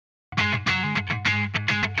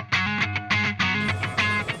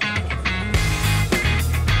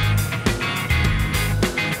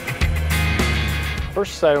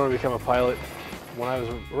First decided I wanted to become a pilot when I was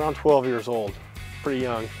around 12 years old. Pretty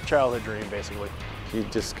young, childhood dream basically. He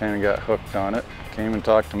just kind of got hooked on it. Came and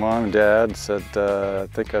talked to Mom and Dad, said, I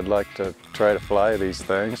think I'd like to try to fly these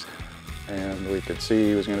things. And we could see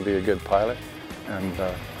he was going to be a good pilot. And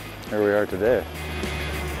here we are today.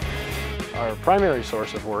 Our primary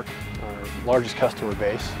source of work, our largest customer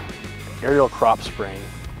base, aerial crop spraying.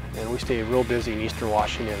 And we stay real busy in eastern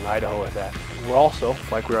Washington and Idaho with that. We're also,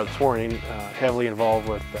 like we are this morning, heavily involved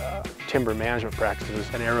with timber management practices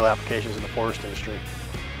and aerial applications in the forest industry.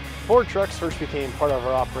 Ford trucks first became part of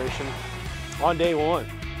our operation on day one.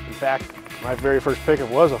 In fact, my very first pickup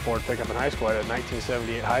was a Ford pickup in high school. I had a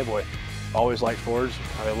 1978 Highboy. Always liked Fords,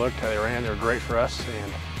 how they looked, how they ran. They were great for us,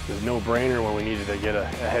 and it was a no-brainer when we needed to get a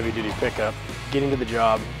heavy-duty pickup. Getting to the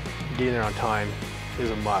job, getting there on time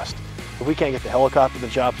is a must. If we can't get the helicopter to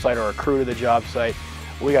the job site or a crew to the job site,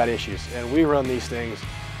 we got issues. And we run these things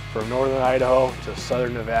from northern Idaho to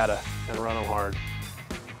southern Nevada and run them hard.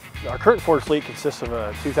 Our current Ford fleet consists of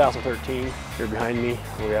a 2013, here behind me.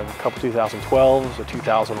 We have a couple 2012s, a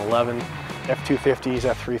 2011, F250s,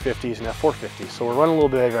 F350s, and F450s. So we're running a little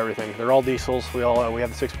bit of everything. They're all diesels. We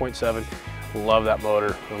have the 6.7. Love that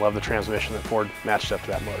motor. We love the transmission that Ford matched up to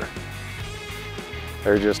that motor.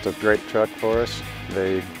 They're just a great truck for us.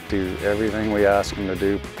 They do everything we ask them to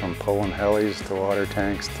do, from pulling helis to water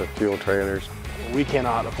tanks to fuel trailers. We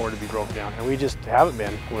cannot afford to be broken down, and we just haven't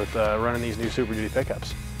been with running these new Super Duty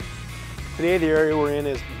pickups. Today the area we're in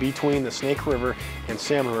is between the Snake River and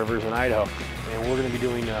Salmon Rivers in Idaho, and we're going to be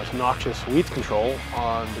doing some noxious weeds control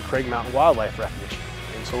on the Craig Mountain Wildlife Refuge.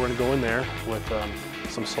 And so we're going to go in there with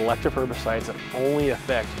some selective herbicides that only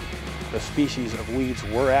affect the species of weeds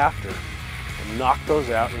we're after, and knock those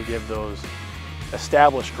out and give those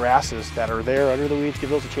established grasses that are there under the weeds, give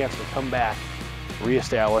those a chance to come back,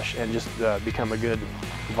 reestablish, and just become a good,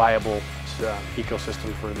 viable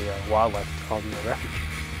ecosystem for the wildlife called the refuge.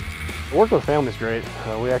 Working with family is great.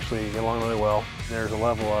 We actually get along really well. There's a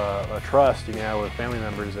level of trust you can have with family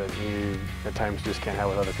members that you at times just can't have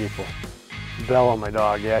with other people. Bella, my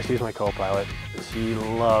dog, yeah, she's my co-pilot. She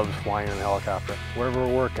loves flying in a helicopter. Wherever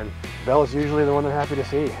we're working, Bella's usually the one they're happy to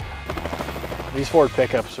see. These Ford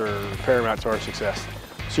pickups are paramount to our success.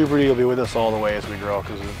 Super Duty will be with us all the way as we grow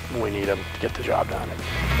because we need them to get the job done.